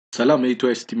ሰላም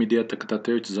የኢትዮኤስቲ ሚዲያ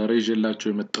ተከታታዮች ዛሬ ይዤላችሁ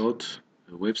የመጣሁት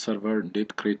ዌብ ሰርቨር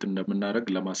እንዴት ክሬት እንደምናደርግ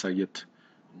ለማሳየት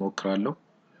ሞክራለሁ።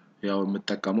 ያው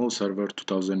የምጠቀመው ሰርቨር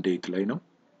 2008 ላይ ነው።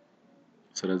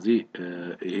 ስለዚህ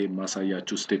ይሄ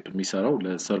ማሳያችሁ ስቴፕ የሚሰራው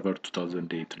ለሰርቨር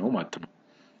 2008 ነው ማለት ነው።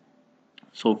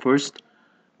 So first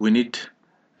we need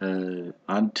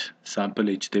አንድ sample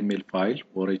HTML ፋይል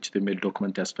or HTML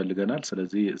ዶክመንት ያስፈልገናል።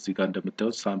 ስለዚህ እዚህ ጋር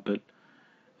እንደምታዩት sample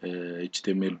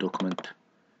HTML ዶክመንት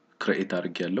create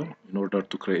አድርጌያለሁ. In order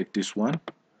to create this one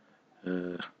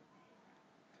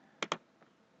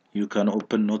you can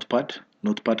open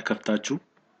notepad ከፍታችሁ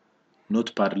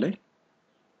notepad ላይ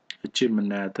እቺ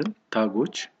የምናያትን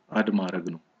ታጎች አድ ማድረግ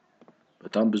ነው።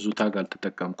 በጣም ብዙ ታግ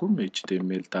አልተጠቀምኩም።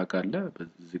 HTML ታግ አለ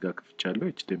በዚህ ጋር ከፍቻለሁ።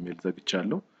 HTML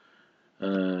ዘግቻለሁ።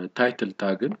 ታይትል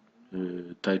ታግን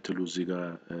ታይትሉ እዚህ ጋር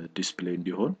ዲስፕሌይ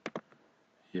እንዲሆን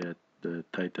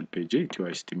የታይትል ፔጅ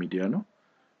ኢትዮኤስቲ ሚዲያ ነው።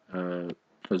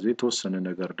 ስለዚህ የተወሰነ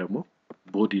ነገር ደግሞ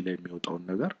ቦዲ ላይ የሚወጣውን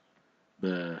ነገር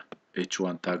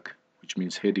በh1 ታግ which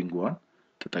means heading 1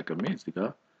 ተጠቅሜ እዚህ ጋር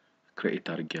ክሬት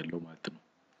አድርጌያለሁ ማለት ነው።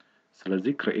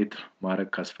 ስለዚህ ክሬት ማድረግ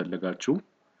ካስፈልጋችሁ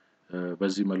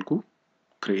በዚህ መልኩ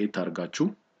ክሬት አድርጋችሁ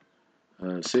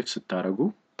ሴቭ ስታደርጉ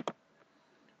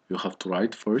you have to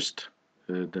write first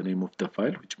the name of the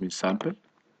file which means sample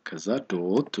ከዛ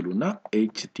ዶት ትሉና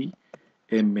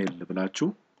html ብላችሁ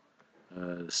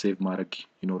ሴቭ ማድረግ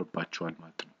ይኖርባችኋል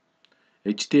ማለት ነው።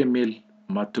 html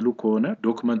ማትሉ ከሆነ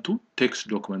ዶክመንቱ ቴክስት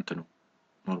ዶክመንት ነው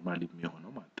ኖርማሊ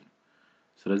የሚሆነው ማለት ነው።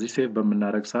 ስለዚህ ሴቭ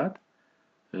በመናረግ ሰዓት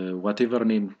whatever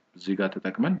name እዚህ ጋር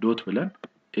ተጠቅመን ዶት ብለን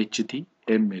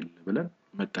html ብለን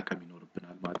መጠቀም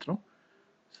ይኖርብናል ማለት ነው።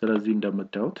 ስለዚህ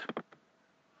እንደምታዩት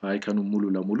አይከኑ ሙሉ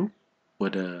ለሙሉ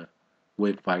ወደ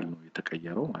ዌብ ፋይል ነው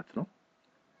የተቀየረው ማለት ነው።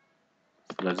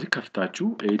 ስለዚህ ከፍታችሁ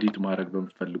ኤዲት ማድረግ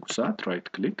በመፈልጉ ሰዓት ራይት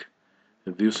ክሊክ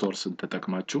ቪው ሶርስን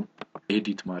ተጠቅማችሁ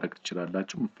ኤዲት ማድረግ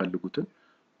ትችላላችሁ። የምትፈልጉትን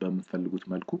በምትፈልጉት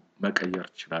መልኩ መቀየር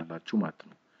ትችላላችሁ ማለት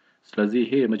ነው። ስለዚህ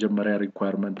ይሄ የመጀመሪያ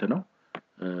ሪኳየርመንት ነው።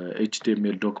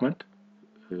 HTML ዶክመንት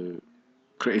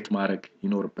ክሬት ማድረግ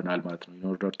ይኖርብናል ማለት ነው in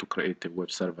order to create a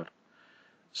web server.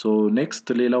 So next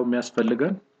ሌላው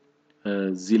የሚያስፈልገን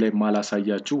እዚህ ላይ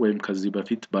ማላሳያችሁ ወይም ከዚህ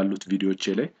በፊት ባሉት ቪዲዮዎች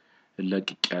ላይ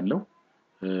ለቅቄያለሁ።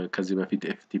 ከዚህ በፊት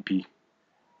FTP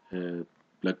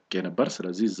ለቅቄ ነበር።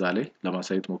 ስለዚህ እዛ ላይ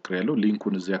ለማሳየት ሞክሬያለሁ።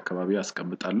 ሊንኩን እዚህ አካባቢ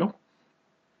አስቀምጣለሁ።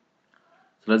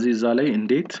 ስለዚህ እዛ ላይ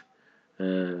እንዴት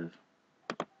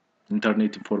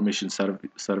ኢንተርኔት ኢንፎርሜሽን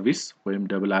ሰርቪስ ወይም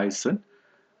IISን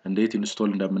እንዴት ኢንስቶል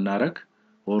እንደምናደርግ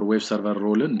or ዌብ ሰርቨር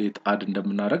ሮልን እንዴት አድ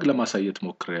እንደምናደርግ ለማሳየት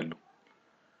ሞክሬያለሁ።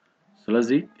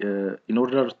 ስለዚህ in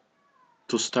order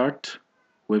to start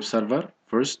web server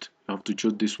first you have to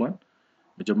choose this one.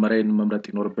 መጀመሪያ መምረጥ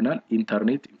ይኖርብናል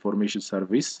ኢንተርኔት ኢንፎርሜሽን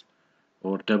ሰርቪስ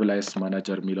or IIS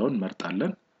manager የሚለውን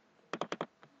መርጣለን.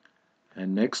 And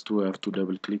next we have to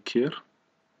double click here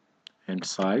and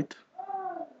site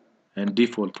and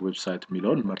default website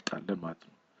የሚለውን መርጣለን ማለት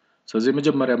ነው። ስለዚህ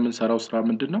መጀመሪያ የምንሰራው ስራ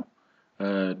ምንድነው?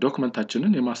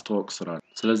 ዶክመንታችንን የማስተዋወቅ ስራ ነው።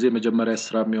 ስለዚህ መጀመሪያ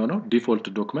ስራ የሚሆነው ዲፎልት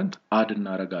ዶክመንት አድ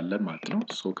እናደርጋለን ማለት ነው።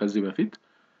 ሶ ከዚህ በፊት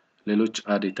ሌሎች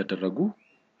አድ የተደረጉ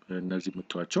እነዚህ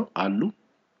ምትዋቸው አሉ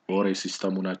ኦሬ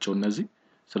ሲስተሙ ናቸው እነዚህ።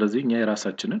 ስለዚህ እኛ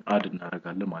የራሳችንን አድ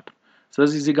እናደርጋለን ማለት ነው።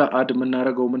 ስለዚህ እዚህ ጋር አድ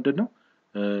የምናደርገው ምንድነው?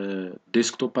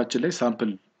 ዴስክቶፓችን ላይ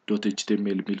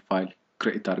sample.html የሚል ፋይል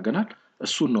ክሬት አድርገናል።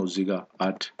 እሱን ነው እዚህ ጋር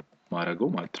አድ ማድረገው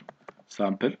ማለት ነው።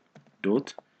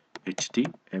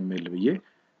 sample.html ብዬ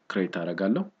ክሬት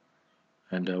አደርጋለሁ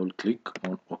and I will click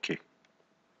on OK.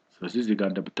 ስለዚህ እዚህ ጋር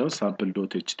እንደምታዩት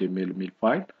sample.html የሚል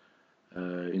ፋይል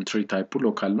ኢንትሪ ታይፑ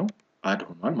ሎካል ነው አድ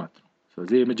ሆኗል ማለት ነው።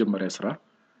 ስለዚህ የመጀመሪያ ስራ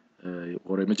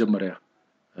or የመጀመሪያ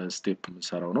ስቴፕ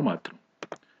የምንሰራው ነው ማለት ነው።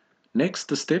 ኔክስት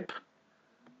ስቴፕ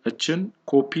እችን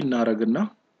ኮፒ እናደርግና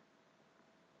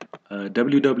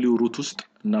www root ውስጥ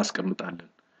እናስቀምጣለን።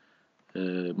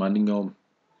 ማንኛውም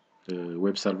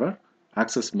ዌብ ሰርቨር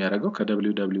አክሰስ የሚያደርገው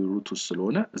ከwww root ውስጥ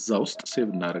ስለሆነ እዛ ውስጥ ሴቭ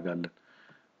እናደርጋለን።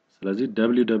 ስለዚህ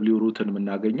www rootን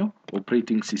የምናገኘው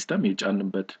ኦፕሬቲንግ ሲስተም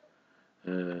የጫንበት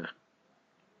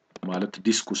ማለት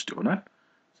ዲስክ ውስጥ ይሆናል።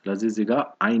 ስለዚህ እዚህ ጋር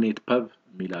inetpub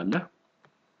የሚል አለ።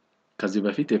 ከዚህ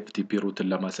በፊት FTP rootን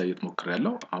ለማሳየት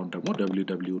ሞክሬያለሁ። አሁን ደግሞ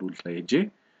www root ላይ ሄጄ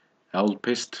I will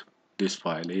paste this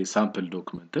file ይሄ sample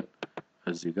ዶክመንትን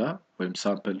እዚህ ጋር ወይም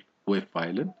sample ዌብ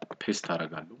ፋይልን ፔስት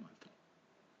አደርጋለሁ ማለት ነው።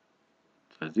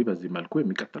 ስለዚህ በዚህ መልኩ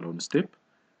የሚቀጥለውን ስቴፕ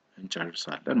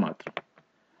እንጨርሳለን ማለት ነው።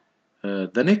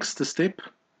 the next step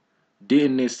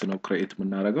DNS ነው ክሬት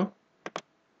የምናደርገው።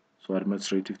 so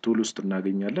administrative tool ውስጥ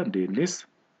እናገኛለን DNS።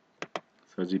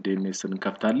 ስለዚህ DNSን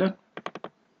እንከፍታለን።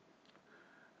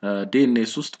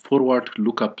 DNS ውስጥ forward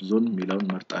lookup zone የሚለውን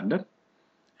መርጣለን።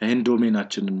 ይሄን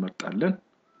ዶሜናችንን መርጣለን።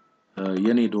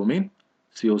 የኔ ዶሜን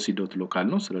coc.local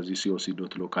ነው ስለዚህ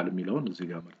coc.local የሚለውን እዚህ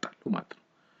ጋር መርጣለሁ ማለት ነው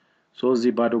ሶ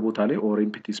እዚህ ባዶ ቦታ ላይ or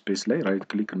empty space ላይ ራይት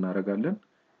ክሊክ እናደርጋለን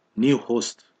new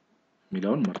host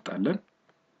የሚለውን መርጣለን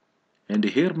and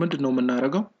here ምንድነው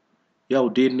የምናደርገው ያው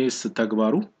DNS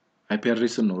ተግባሩ IP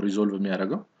addressን ነው ሪዞልቭ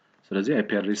የሚያደርገው ስለዚህ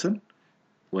IP addressን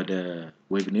ወደ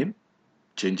ዌብ ኔም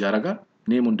ቼንጅ ያደርጋል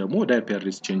ኔሙን ደግሞ ወደ IP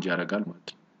address ቼንጅ ያደርጋል ማለት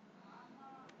ነው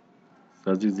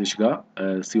ስለዚህ እዚህ ጋር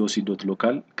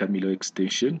coc.local ከሚለው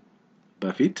ኤክስቴንሽን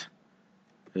በፊት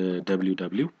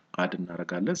www አድ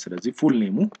እናደርጋለን ስለዚህ ፉል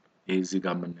ኔሙ ይሄ እዚህ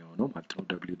ጋር የምናየው ነው ማለት ነው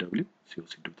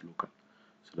www.coc.local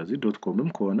ስለዚህ .comም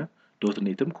ከሆነ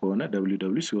 .netም ከሆነ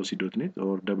www.coc.net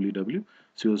or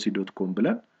www.coc.com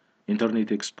ብለን ኢንተርኔት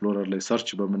ኤክስፕሎረር ላይ ሰርች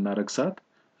በመናረግ ሰዓት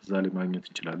እዛ ላይ ማግኘት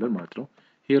እንችላለን ማለት ነው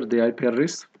here the IP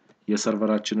address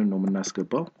የሰርቨራችንን ነው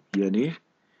የምናስገባው የኔ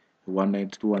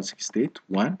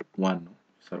 192.168.1.1 ነው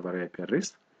ሰርቨር IP address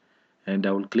and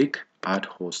I will click add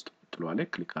host ትሏለ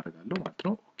ክሊክ አደርጋለሁ ማለት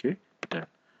ነው ኦኬ done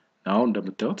now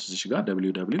እንደምታዩት እዚህ ጋር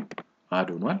www add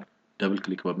ሆኗል ደብል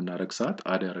ክሊክ በመናረግ ሰዓት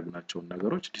add ያደረግናቸው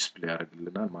ነገሮች ዲስፕሌይ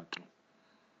ያደርግልናል ማለት ነው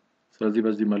ስለዚህ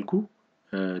በዚህ መልኩ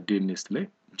DNS ላይ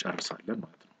እንጨርሳለን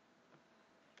ማለት ነው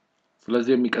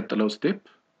ስለዚህ የሚቀጥለው ስቴፕ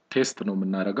ቴስት ነው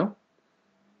የምናደርገው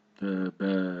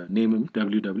በኔምም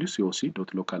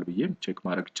www.coc.local ብዬ ቼክ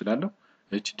ማድረግ ይችላል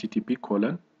http://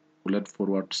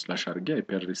 አድርጌ IP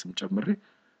addressም ጨምሬ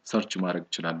ሰርች ማድረግ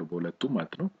ይችላል በሁለቱም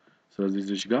ማለት ነው ስለዚህ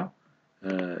እዚህ ጋር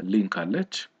ሊንክ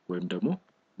አለች ወይም ደግሞ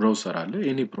ብራውዘር አለ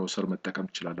ኤኒ ብራውዘር መጠቀም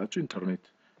ይችላልላችሁ ኢንተርኔት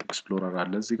ኤክስፕሎረር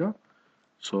አለ እዚህ ጋር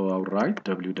so I'll write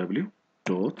www.coc.local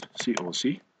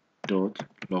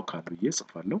ብዬ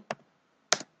ጽፋለሁ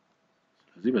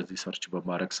ስለዚህ በዚህ ሰርች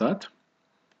በማድረግ ሰዓት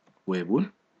ዌቡን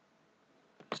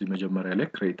እዚህ መጀመሪያ ላይ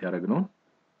ክሬት ያደረግነው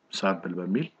ሳምፕል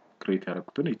በሚል ክሬት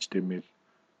ያደረኩትን HTML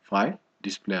ፋይል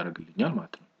ዲስፕሌይ ያደርግልኛል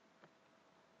ማለት ነው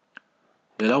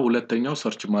ሌላው ሁለተኛው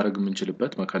ሰርች ማድረግ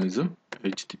የምንችልበት ሜካኒዝም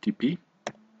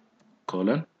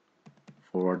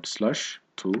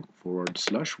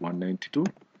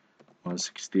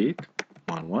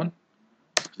http://2/192.168.1.1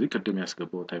 እዚህ ቅድም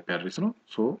ያስገባው IP address ነው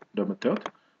ሶ እንደምታዩት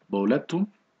በሁለቱም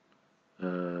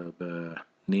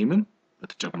በኔምም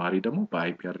በተጨማሪ ደግሞ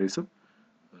በIP addressም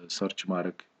ሰርች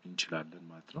ማድረግ እንችላለን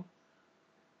ማለት ነው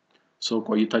ሶ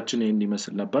ቆይታችን ይሄን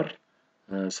ይመስል ነበር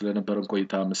ስለነበረን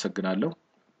ቆይታ አመሰግናለሁ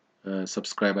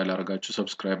subscribe ያላረጋችሁ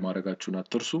subscribe ማድረጋችሁን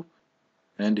አትርሱ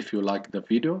and if you like the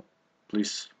video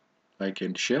please like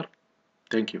and share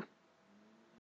thank you